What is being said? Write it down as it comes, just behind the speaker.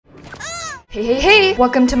Hey,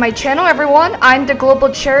 welcome to my channel everyone, I'm the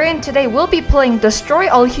globalcherry and today we'll be playing Destroy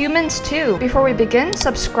All Humans 2. Before we begin,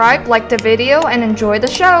 subscribe, like the video, and enjoy the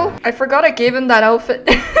show. I forgot I gave him that outfit.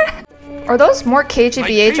 Are those more KGB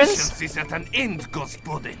agents? Is at an end,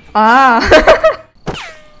 Gospodin. Ah.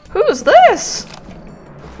 Who's this?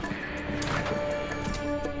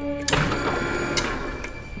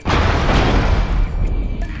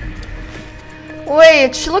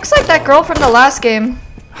 Wait, she looks like that girl from the last game.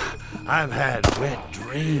 I've had wet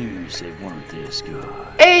dreams they weren't this good.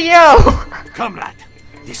 Hey, yo! Comrade,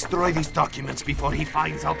 destroy these documents before he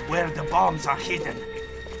finds out where the bombs are hidden.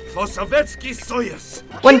 For Sovietsky Soyuz.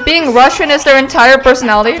 When being Russian is their entire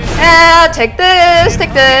personality. Ah, take this,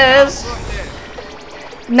 take this.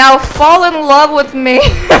 Now fall in love with me.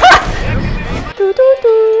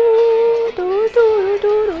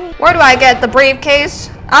 Where do I get the briefcase?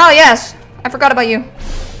 Oh, yes. I forgot about you.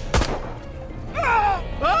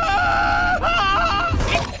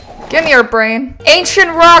 Give me your brain. Ancient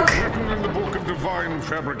rock! Written in the book of divine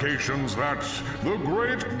fabrications that the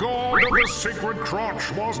great god of the sacred crotch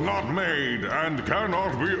was not made and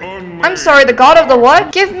cannot be unmade. I'm sorry, the god of the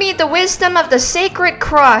what? Give me the wisdom of the sacred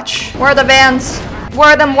crotch. Where are the vans?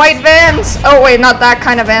 Where are them white vans? Oh wait, not that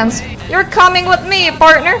kind of vans. You're coming with me,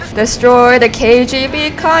 partner. Destroy the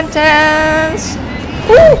KGB contents.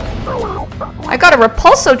 Woo! I got a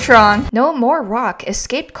repulsotron! No more rock.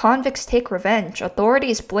 Escaped convicts take revenge.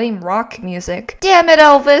 Authorities blame rock music. Damn it,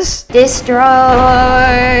 Elvis! Destroy!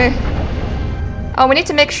 Oh, we need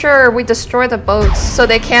to make sure we destroy the boats so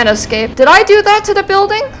they can't escape. Did I do that to the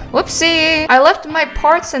building? Whoopsie! I left my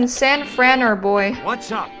parts in San Francisco, boy.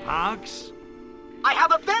 What's up, Pox? I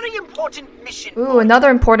have a very important mission. Ooh, another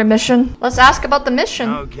important mission. Let's ask about the mission.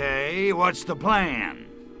 Okay, what's the plan?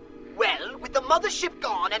 Well, with the mothership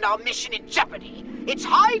gone and our mission in jeopardy, it's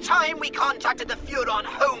high time we contacted the Furon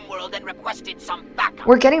homeworld and requested some backup.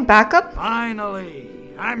 We're getting backup? Finally!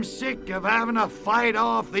 I'm sick of having to fight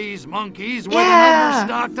off these monkeys with Yeah. an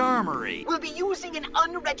understocked armory. We'll be using an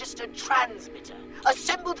unregistered transmitter,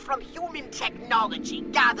 assembled from human technology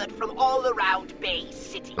gathered from all around Bay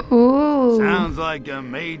City. Ooh. Sounds like a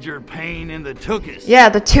major pain in the tuchus. Yeah,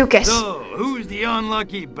 the Tukas. So, who's the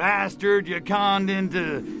unlucky bastard you conned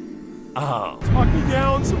into... Oh. Talk me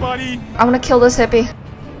down, somebody! I'm gonna kill this hippie.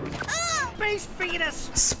 Space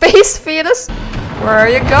fetus! Space fetus? Where are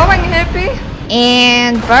you going, hippie?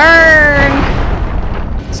 And burn!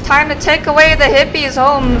 It's time to take away the hippies'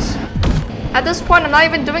 homes. At this point, I'm not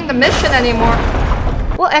even doing the mission anymore.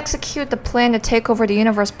 We'll execute the plan to take over the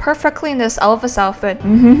universe perfectly in this Elvis outfit.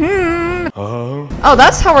 Oh,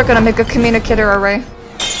 that's how we're gonna make a communicator array.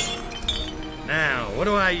 Now, what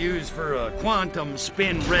do I use for a quantum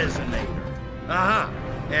spin resonator? Aha!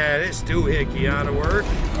 Yeah, this doohickey ought to work,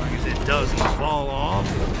 as long as it doesn't fall off.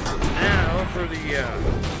 Now for the,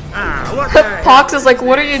 what the heck? Pox is like,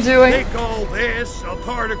 what are you doing? They call this a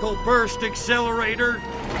particle burst accelerator.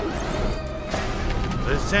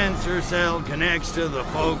 The sensor cell connects to the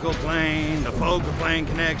focal plane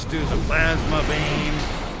connects to the plasma beam.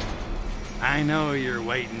 I know you're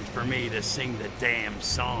waiting for me to sing the damn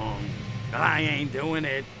song. But I ain't doing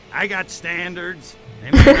it. I got standards.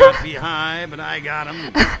 They may not be high, but I got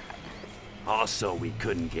them. Also, we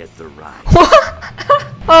couldn't get the ride.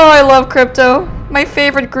 Oh, I love Crypto. My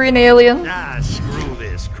favorite green alien. Ah, screw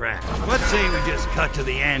this crap. Let's say we just cut to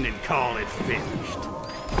the end and call it finished.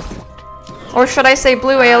 Or should I say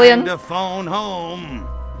blue alien? Time to phone home.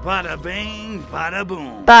 Bada bing, bada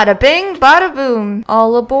boom. Bada bing, bada boom.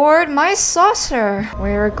 All aboard my saucer.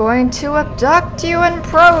 We're going to abduct you and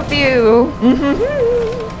probe you.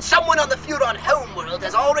 Someone on the Furon homeworld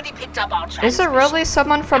has already picked up our transmission. Is it really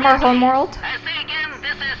someone from our homeworld? I say again,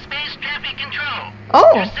 this is Space Traffic Control.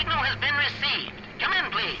 Oh. Your signal has been received. Come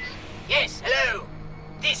in, please. Yes, hello.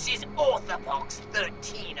 This is Orthopox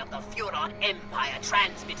 13 of the Furon Empire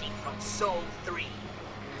transmitting from Sol 3.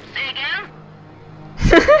 Say again?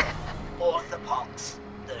 Orthopox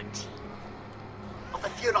 13 of the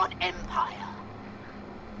Furon Empire.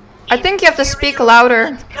 I think you have to speak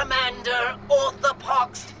louder. Commander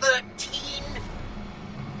Orthopox 13.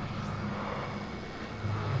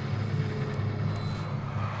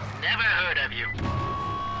 Never heard of you.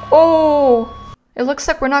 Oh. It looks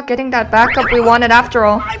like we're not getting that backup we wanted after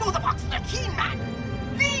all. I'm Orthopox 13, man.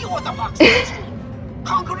 The Orthopox 13.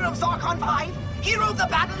 Conqueror of Zarkon 5. Hero of the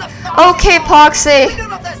Battle of Thar. Okay, Poxy.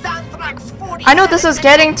 Winner of the Xanthrax 40. I know this is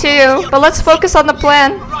getting to you, but let's focus on the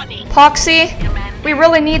plan. Poxy, we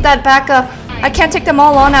really need that backup. I can't take them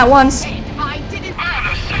all on at once. I did it.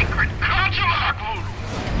 The sacred crotch of Arkvoodle.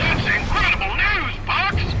 That's incredible news,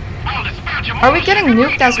 Pox. I'll dispatch Are we getting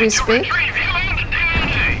nuked as we speak?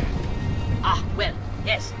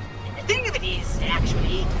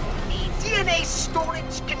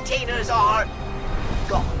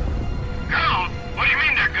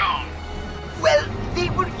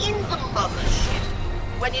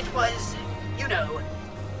 was, you know,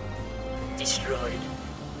 destroyed.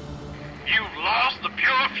 You've lost the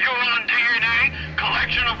pure Furon DNA,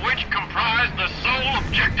 collection of which comprised the sole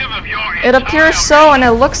objective of your It appears so, and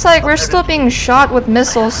it looks like we're still being shot with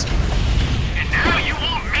missiles. And now you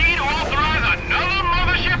want me to authorize another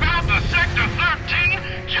mothership out to Sector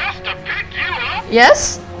 13 just to pick you up?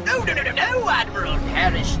 Yes? No, Admiral,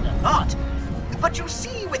 perish the thought. But you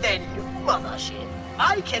see, with a new mothership,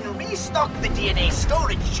 I can restock the DNA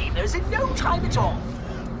storage chambers in no time at all.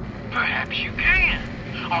 Perhaps you can.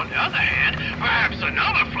 On the other hand, perhaps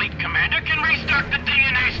another fleet commander can restock the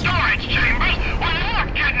DNA storage chambers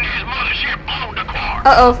without getting his mothership blown to quarters.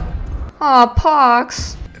 Uh-oh. Aw,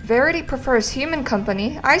 Pox. Verity prefers human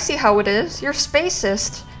company. I see how it is. You're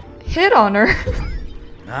spacist. Hit on her.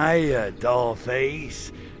 Hiya,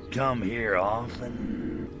 dollface. Come here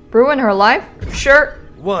often. Ruin her life? Sure.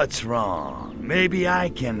 What's wrong? Maybe I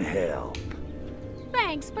can help.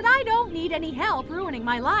 Thanks, but I don't need any help ruining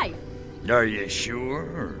my life. Are you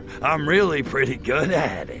sure? I'm really pretty good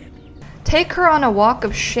at it. Take her on a walk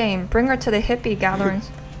of shame. Bring her to the hippie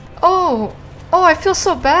gatherings. Oh, I feel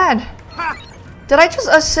so bad. Did I just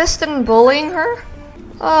assist in bullying her?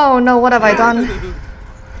 Oh no, what have I done?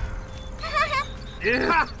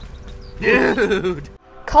 Dude!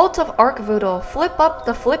 Cult of Arkvoodle. Flip up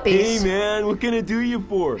the flippies. Hey man, what can I do you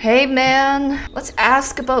for? Hey man, let's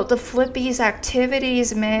ask about the flippies'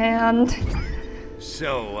 activities, man.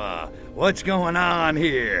 So, what's going on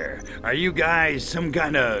here? Are you guys some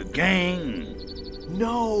kind of gang?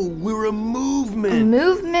 No, we're a movement. A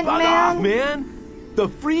movement, Bug man? off, man. The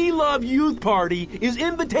Free Love Youth Party is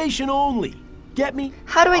invitation only. Get me?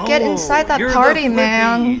 How do I get inside that you're party, the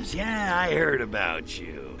man? Flippies. Yeah, I heard about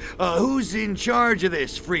you. Who's in charge of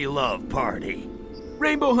this free love party?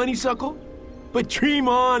 Rainbow Honeysuckle? But dream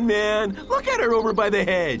on, man. Look at her over by the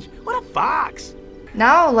hedge. What a fox.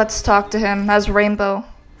 Now let's talk to him as Rainbow.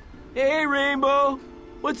 Hey, Rainbow.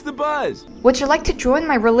 What's the buzz? Would you like to join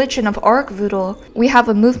my religion of Arkvoodle? We have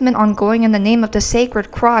a movement ongoing in the name of the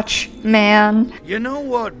sacred crotch, man. You know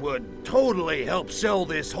what would totally help sell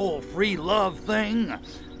this whole free love thing?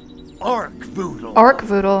 Arkvoodle.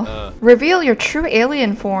 Arkvoodle. Reveal your true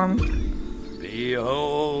alien form.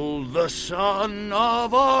 Behold the son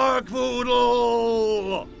of Arkvoodle!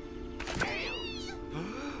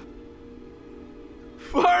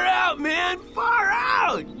 Far out, man! Far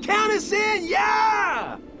out! Count us in,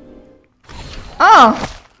 yeah!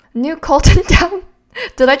 Oh! New cult in town?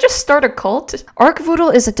 Did I just start a cult?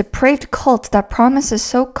 Arkvoodle is a depraved cult that promises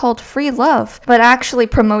so-called free love, but actually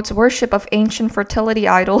promotes worship of ancient fertility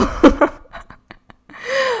idol.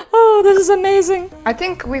 Oh, this is amazing. I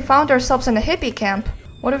think we found ourselves in a hippie camp.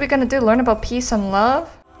 What are we gonna do? Learn about peace and love?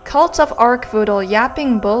 Cult of Arkvoodle,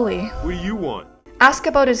 yapping bully. What do you want? Ask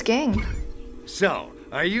about his gang. So,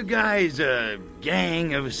 are you guys a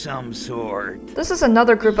gang of some sort? This is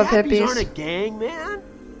another group of Yappies aren't a hippies. gang, man.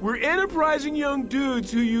 We're enterprising young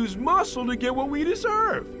dudes who use muscle to get what we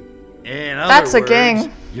deserve. In other That's a words,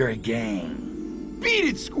 gang. You're a gang. Beat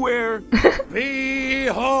it, Square.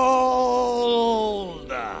 Behold!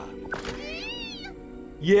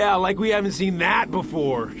 Yeah, like we haven't seen that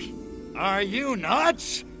before. Are you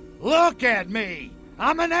nuts? Look at me!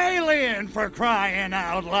 I'm an alien, for crying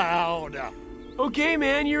out loud! Okay,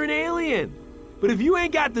 man, you're an alien. But if you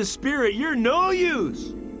ain't got the spirit, you're no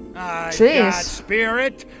use. I've Jeez. got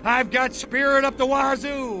spirit. I've got spirit up the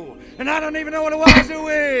wazoo. And I don't even know what a wazoo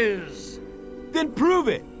is. Then prove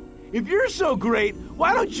it. If you're so great,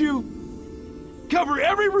 why don't you cover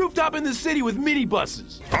every rooftop in the city with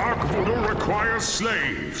minibuses? Arkvoodle requires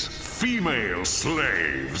slaves. Female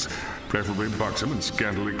slaves. Preferably buxom and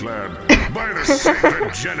scantily clad. By the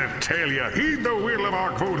sacred genitalia, heed the will of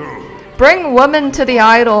Arkvoodle. Bring woman to the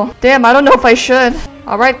idol. Damn, I don't know if I should.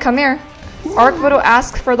 Alright, come here. Arkvoodle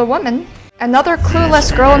asks for the woman. Another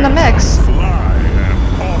clueless girl in the mix. Fly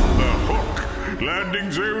them off the hook.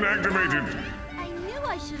 Landing zone activated. I knew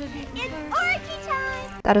I should have been It's orgy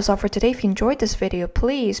time! That is all for today. If you enjoyed this video,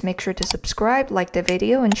 please make sure to subscribe, like the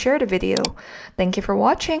video, and share the video. Thank you for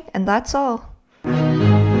watching, and that's all.